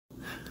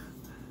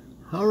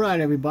All right,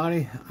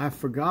 everybody, I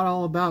forgot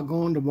all about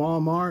going to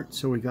Walmart,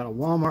 so we got a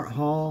Walmart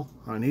haul.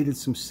 I needed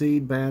some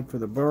seed bad for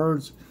the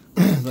birds.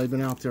 They've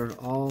been out there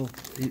all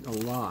eating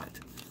a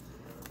lot.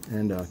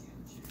 And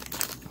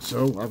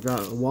so I've got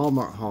a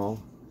Walmart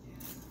haul.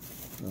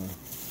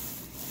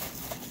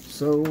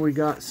 So we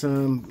got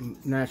some,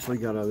 naturally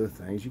got other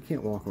things. You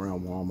can't walk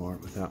around Walmart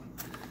without.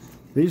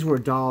 These were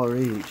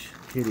 $1 each.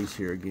 Kitty's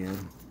here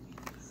again.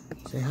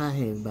 Say hi,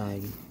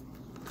 everybody.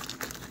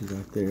 She's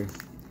right there.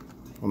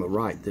 On the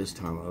right this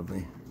time of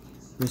me.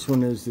 This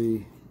one is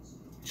the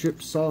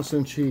chips, sauce,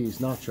 and cheese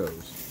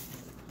nachos.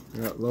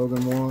 We got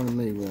Logan one and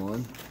me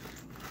one.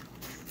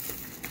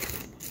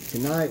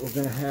 Tonight we're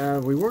gonna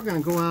have, we were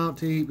gonna go out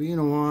to eat, but you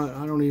know what?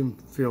 I don't even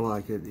feel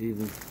like it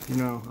even. You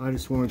know, I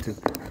just wanted to,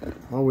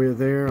 while we were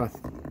there,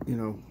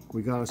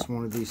 we got us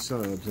one of these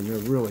subs and they're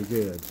really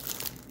good.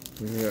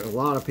 A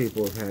lot of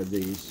people have had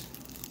these.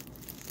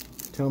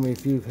 Tell me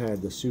if you've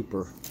had the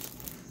Supreme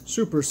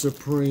Super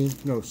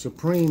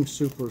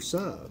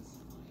Sub.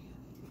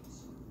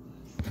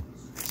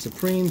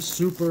 Supreme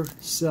Super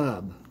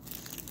Sub.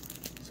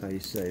 That's how you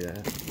say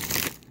that.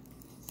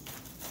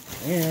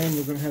 And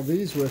we're going to have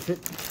these with it.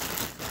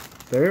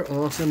 They're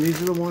awesome. These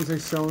are the ones they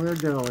sell in their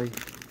deli.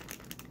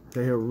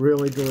 They are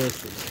really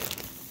delicious.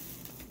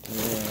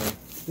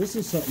 This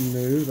is something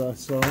new that I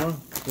saw.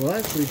 Well,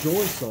 actually,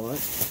 Joy saw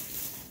it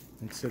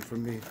and said for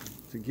me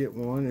to get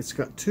one. It's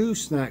got 2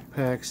 snack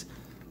packs.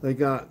 They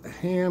got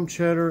ham,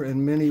 cheddar,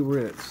 and mini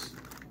Ritz.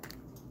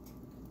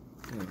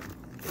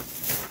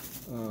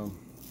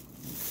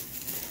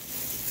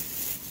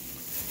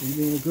 You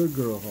being a good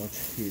girl, aren't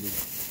you, Kitty?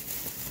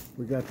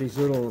 We got these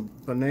little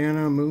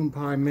banana moon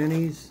pie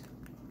minis.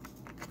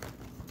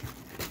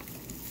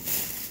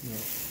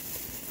 Yes.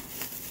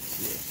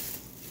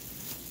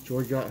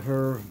 Joy got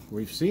her.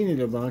 We've seen it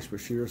a bunch,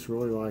 but she just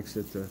really likes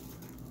it.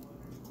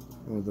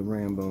 One of the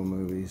Rambo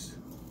movies.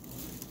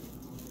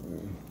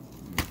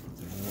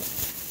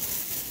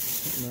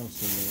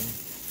 Else in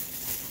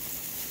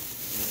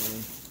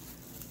there.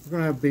 We're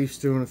gonna have beef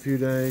stew in a few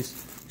days.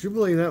 Would you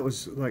believe that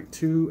was like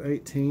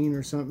 $2.18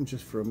 or something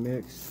just for a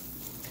mix?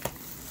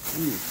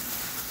 Ooh.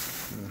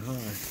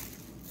 Hi.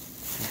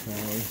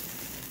 Okay.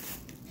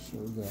 So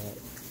that.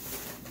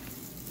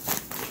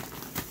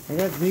 I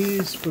got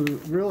these for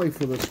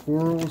the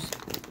squirrels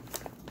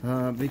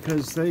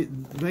because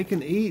they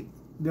can eat.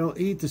 They'll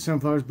eat the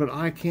sunflowers, but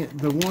I can't.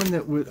 The one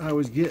that I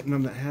was getting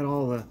them that had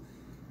all the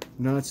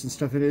nuts and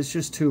stuff, it's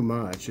just too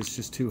much. It's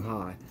just too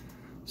high.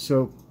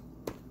 So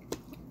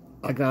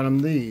I got them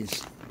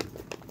these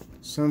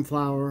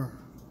sunflower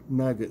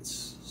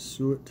nuggets,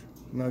 suet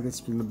nuggets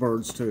from the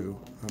birds too.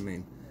 I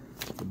mean,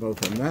 for both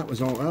of them. That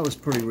was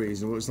pretty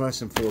reasonable. It was less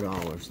than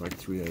 $4, like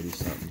 $3.80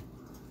 something.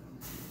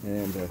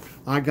 And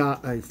I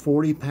got a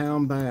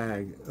 40-pound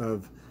bag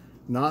of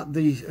not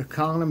the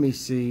economy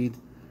seed.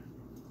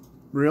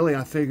 Really,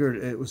 I figured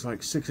it was like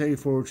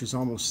 $6.84, which is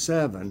almost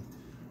 $7.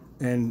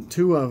 And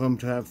 2 of them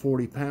to have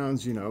 40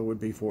 pounds, would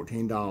be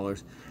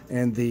 $14.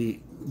 And the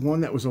one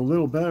that was a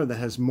little better, that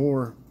has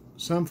more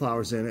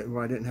sunflowers in it,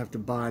 where I didn't have to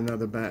buy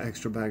another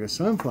extra bag of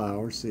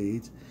sunflower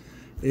seeds,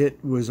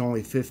 it was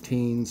only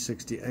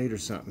 $15.68 or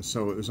something.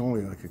 So it was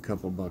only like a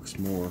couple bucks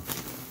more.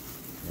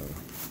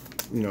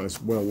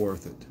 It's well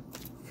worth it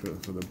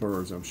for the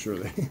birds. I'm sure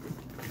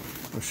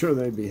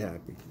they'd be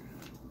happy.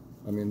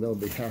 I mean, they'll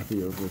be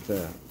happier with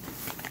that.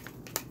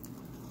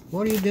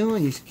 What are you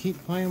doing? You keep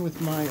playing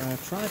with my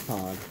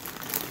tripod.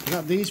 I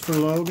got these for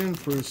Logan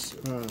for his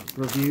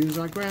reviews.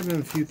 I grabbed him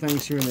a few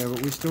things here and there,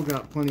 but we still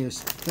got plenty of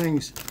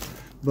things.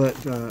 But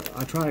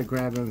I try to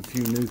grab him a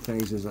few new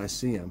things as I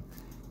see them.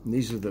 And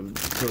these are the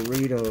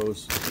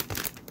Doritos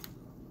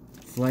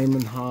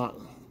Flamin'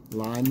 Hot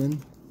Lemon.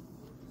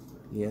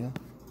 Yeah.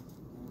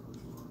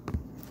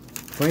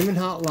 Flamin'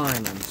 Hot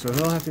Lemon. So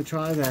he'll have to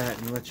try that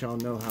and let y'all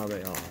know how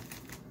they are.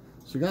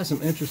 So we got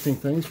some interesting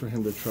things for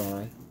him to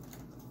try.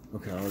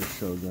 Okay, I already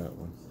showed that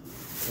one.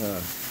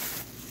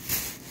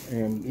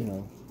 And,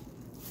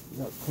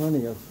 got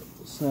plenty of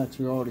snacks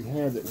we already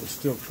had that we're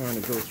still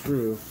trying to go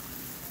through.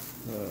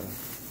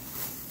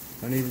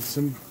 I needed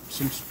some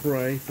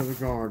spray for the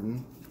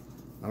garden.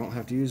 I don't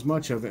have to use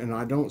much of it, and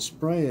I don't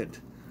spray it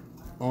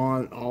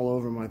all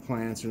over my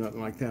plants or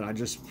nothing like that. I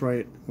just spray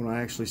it when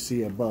I actually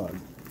see a bug.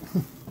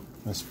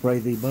 I spray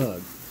the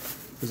bug.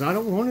 Because I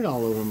don't want it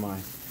all over my,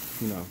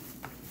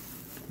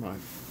 my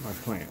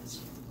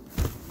plants.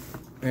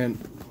 And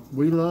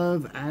we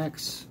love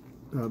Axe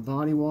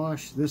body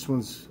wash. This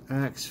one's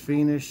Axe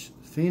Phoenix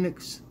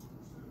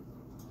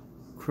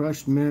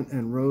crushed mint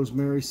and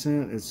rosemary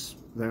scent.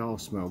 They all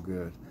smell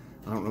good.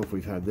 I don't know if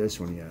we've had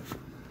this one yet,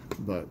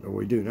 or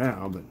we do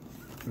now. But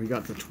we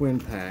got the twin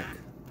pack,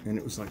 and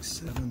it was like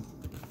seven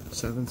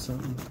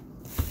something.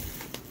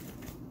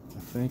 I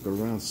think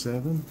around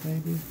 7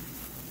 maybe.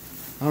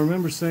 I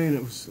remember saying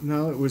it was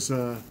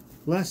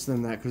less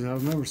than that, because I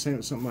remember saying it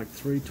was something like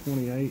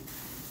 $3.28.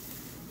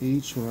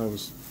 each when I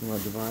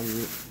divided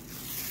it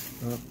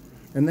up.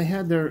 And they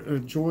had their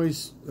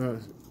Joy's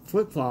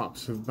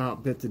flip-flops have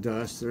about bit the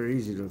dust. They're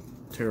easy to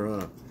tear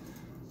up.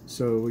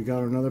 So we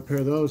got another pair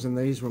of those, and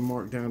these were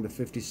marked down to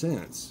 50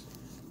 cents.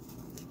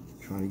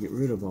 Trying to get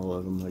rid of all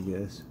of them, I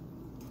guess.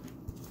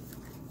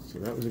 So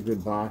that was a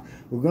good buy.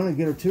 We're going to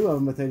get her 2 of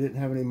them, but they didn't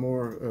have any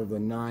more of the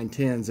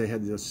 910s. They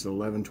had just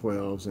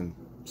 1112s and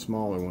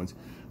smaller ones.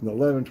 And the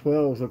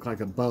 1112s look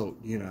like a boat,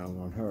 you know,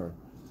 on her.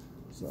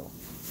 So,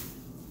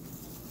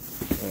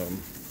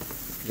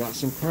 got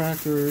some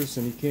crackers,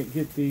 and you can't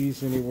get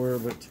these anywhere,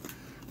 but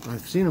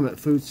I've seen them at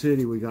Food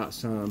City. We got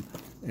some,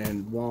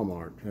 and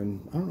Walmart.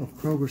 And I don't know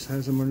if Kroger's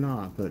has them or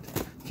not, but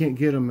you can't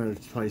get them at a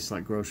place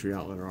like Grocery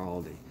Outlet or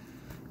Aldi.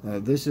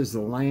 This is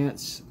the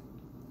Lance.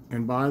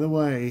 And by the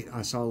way,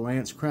 I saw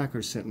Lance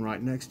crackers sitting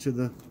right next to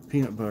the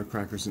peanut butter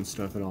crackers and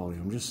stuff at Aldi.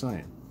 I'm just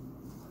saying.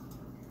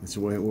 That's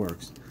the way it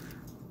works.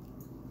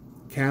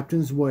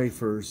 Captain's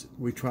Wafers.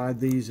 We tried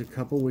these a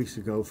couple weeks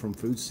ago from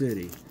Food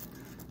City.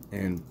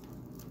 And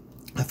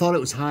I thought it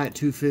was high at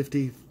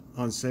 $2.50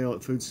 on sale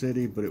at Food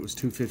City, but it was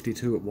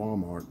 $2.52 at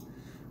Walmart.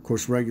 Of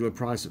course, regular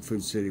price at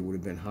Food City would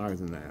have been higher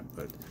than that,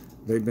 but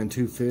they've been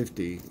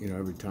 $2.50, you know,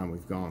 every time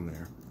we've gone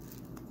there.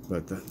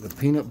 But the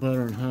peanut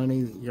butter and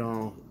honey,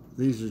 y'all,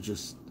 these are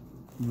just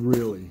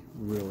really,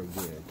 really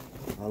good.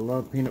 I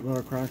love peanut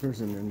butter crackers,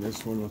 and then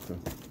this one with the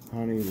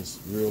honey is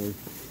really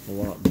a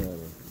lot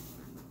better.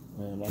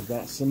 And I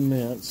got some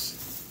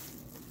mints,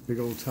 big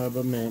old tub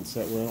of mints.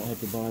 That way I don't have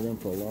to buy them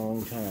for a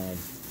long time.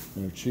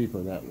 And they're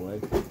cheaper that way.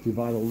 If you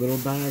buy the little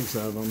bags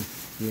of them,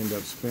 you end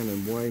up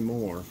spending way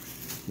more,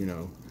 you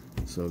know.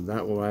 So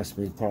that will last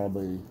me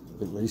probably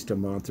at least a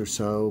month or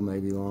so,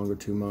 maybe longer,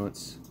 2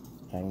 months.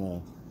 I don't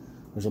know.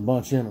 There's a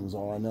bunch in them is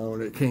all I know,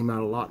 and it came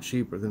out a lot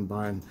cheaper than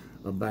buying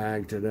a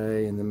bag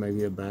today and then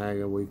maybe a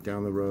bag a week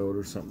down the road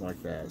or something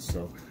like that.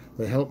 So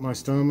they help my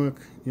stomach,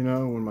 you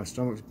know, when my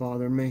stomach's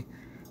bothering me.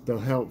 They'll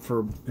help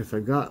for, if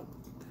they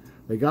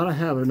gotta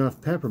have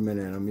enough peppermint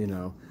in them, you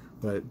know,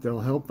 but they'll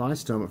help my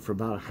stomach for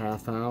about a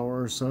half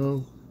hour or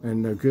so,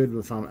 and they're good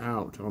if I'm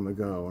out on the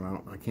go,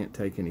 and I can't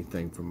take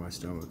anything from my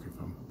stomach if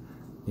I'm,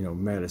 you know,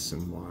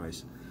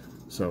 medicine-wise.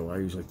 So I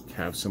usually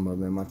have some of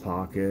them in my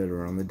pocket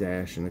or on the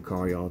dash in the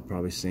car. Y'all have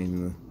probably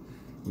seen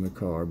in the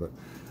car. But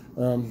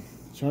trying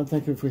to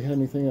think if we had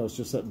anything else.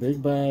 Just that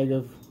big bag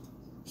of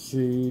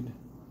seed.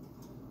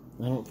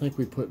 I don't think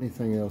we put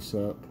anything else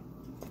up.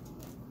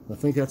 I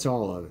think that's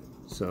all of it.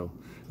 So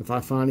if I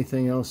find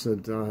anything else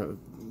that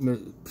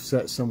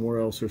set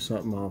somewhere else or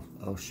something,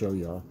 I'll show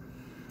y'all.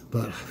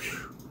 But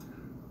whew,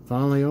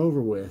 finally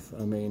over with.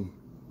 I mean,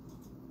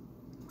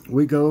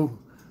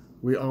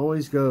 we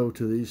always go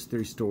to these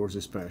 3 stores,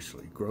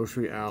 especially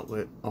Grocery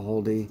Outlet,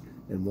 Aldi,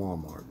 and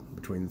Walmart.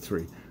 Between the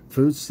 3,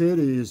 Food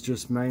City is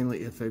just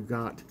mainly if they've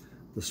got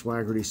the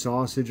Swaggerty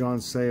sausage on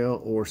sale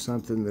or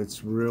something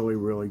that's really,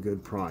 really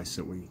good price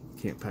that we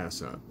can't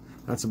pass up.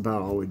 That's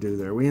about all we do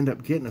there. We end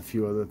up getting a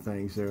few other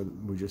things there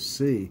that we just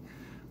see,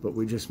 but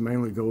we just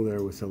mainly go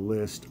there with a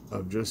list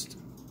of just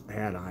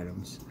ad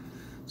items.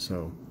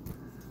 So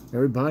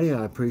everybody,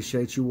 I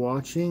appreciate you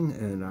watching,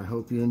 and I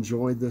hope you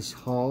enjoyed this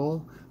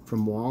haul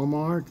from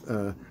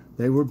Walmart.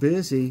 They were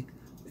busy,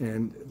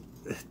 and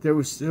there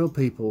were still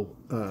people.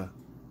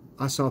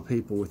 I saw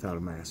people without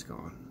a mask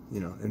on, you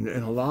know, and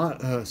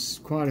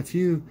quite a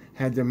few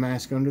had their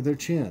mask under their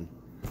chin.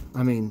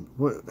 I mean,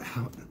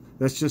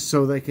 that's just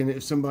so they can,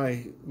 if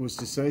somebody was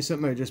to say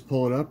something, they just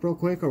pull it up real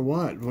quick, or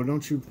what? Well,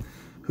 don't you?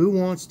 Who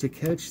wants to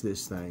catch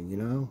this thing, you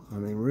know? I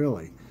mean,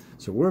 really.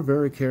 So we're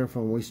very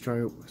careful, and we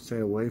stay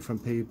away from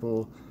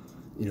people.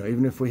 You know,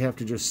 even if we have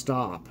to just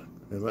stop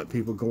and let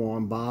people go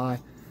on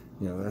by,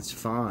 you know, that's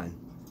fine.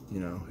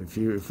 You know, if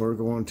we're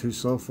going too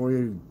slow for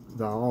you,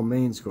 by all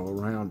means go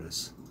around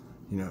us,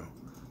 you know.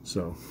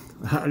 So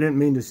I didn't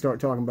mean to start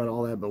talking about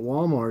all that, but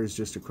Walmart is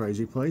just a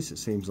crazy place, it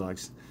seems like,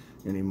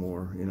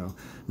 anymore, you know.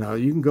 Now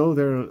you can go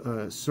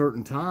there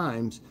certain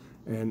times,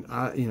 and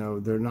you know,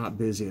 they're not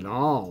busy at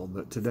all,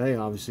 but today,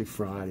 obviously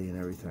Friday and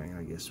everything,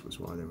 I guess was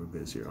why they were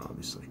busier,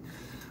 obviously.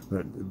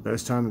 But the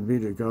best time would be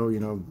to go, you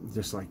know,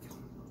 just like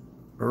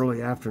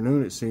early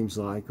afternoon, it seems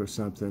like, or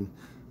something,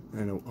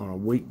 and on a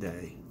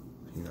weekday,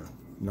 you know,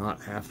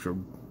 not after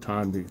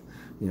time to,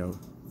 you know,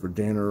 for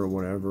dinner or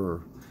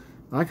whatever.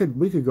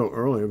 We could go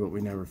earlier, but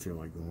we never feel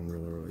like going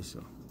real early.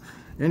 So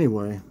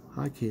anyway,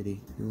 hi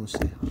Kitty, you want to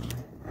say hi?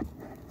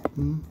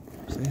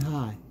 Say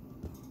hi.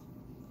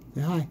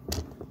 Say hi.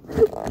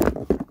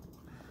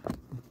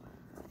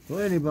 Well,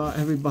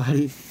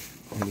 everybody,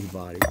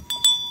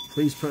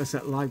 please press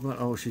that like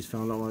button. Oh, she's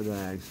found all my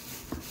bags.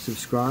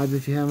 Subscribe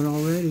if you haven't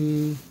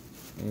already,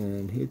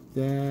 and hit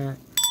that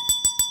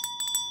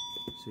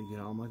so you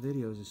get all my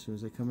videos as soon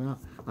as they come out.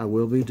 I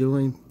will be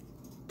doing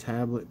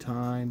tablet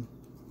time,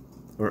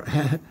 or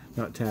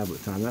not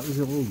tablet time. That was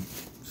the old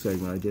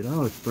segment I did.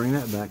 Oh, let's bring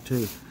that back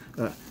too.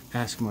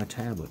 Ask my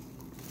tablet.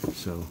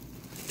 So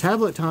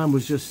tablet time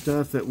was just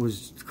stuff that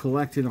was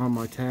collected on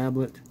my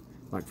tablet,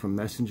 like from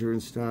Messenger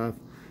and stuff,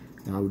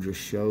 and I would just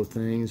show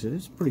things, and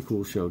it's a pretty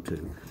cool show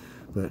too.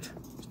 But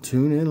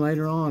tune in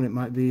later on. It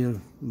might be a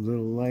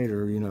little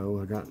later, you know.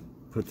 I got to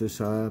put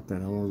this up,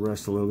 and I want to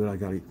rest a little bit. I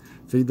got to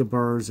feed the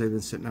birds. They've been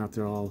sitting out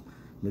there all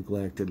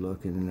neglected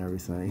looking and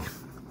everything.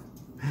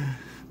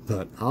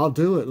 But I'll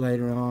do it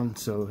later on,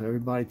 so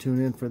everybody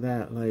tune in for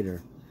that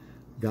later.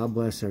 God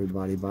bless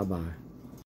everybody. Bye-bye.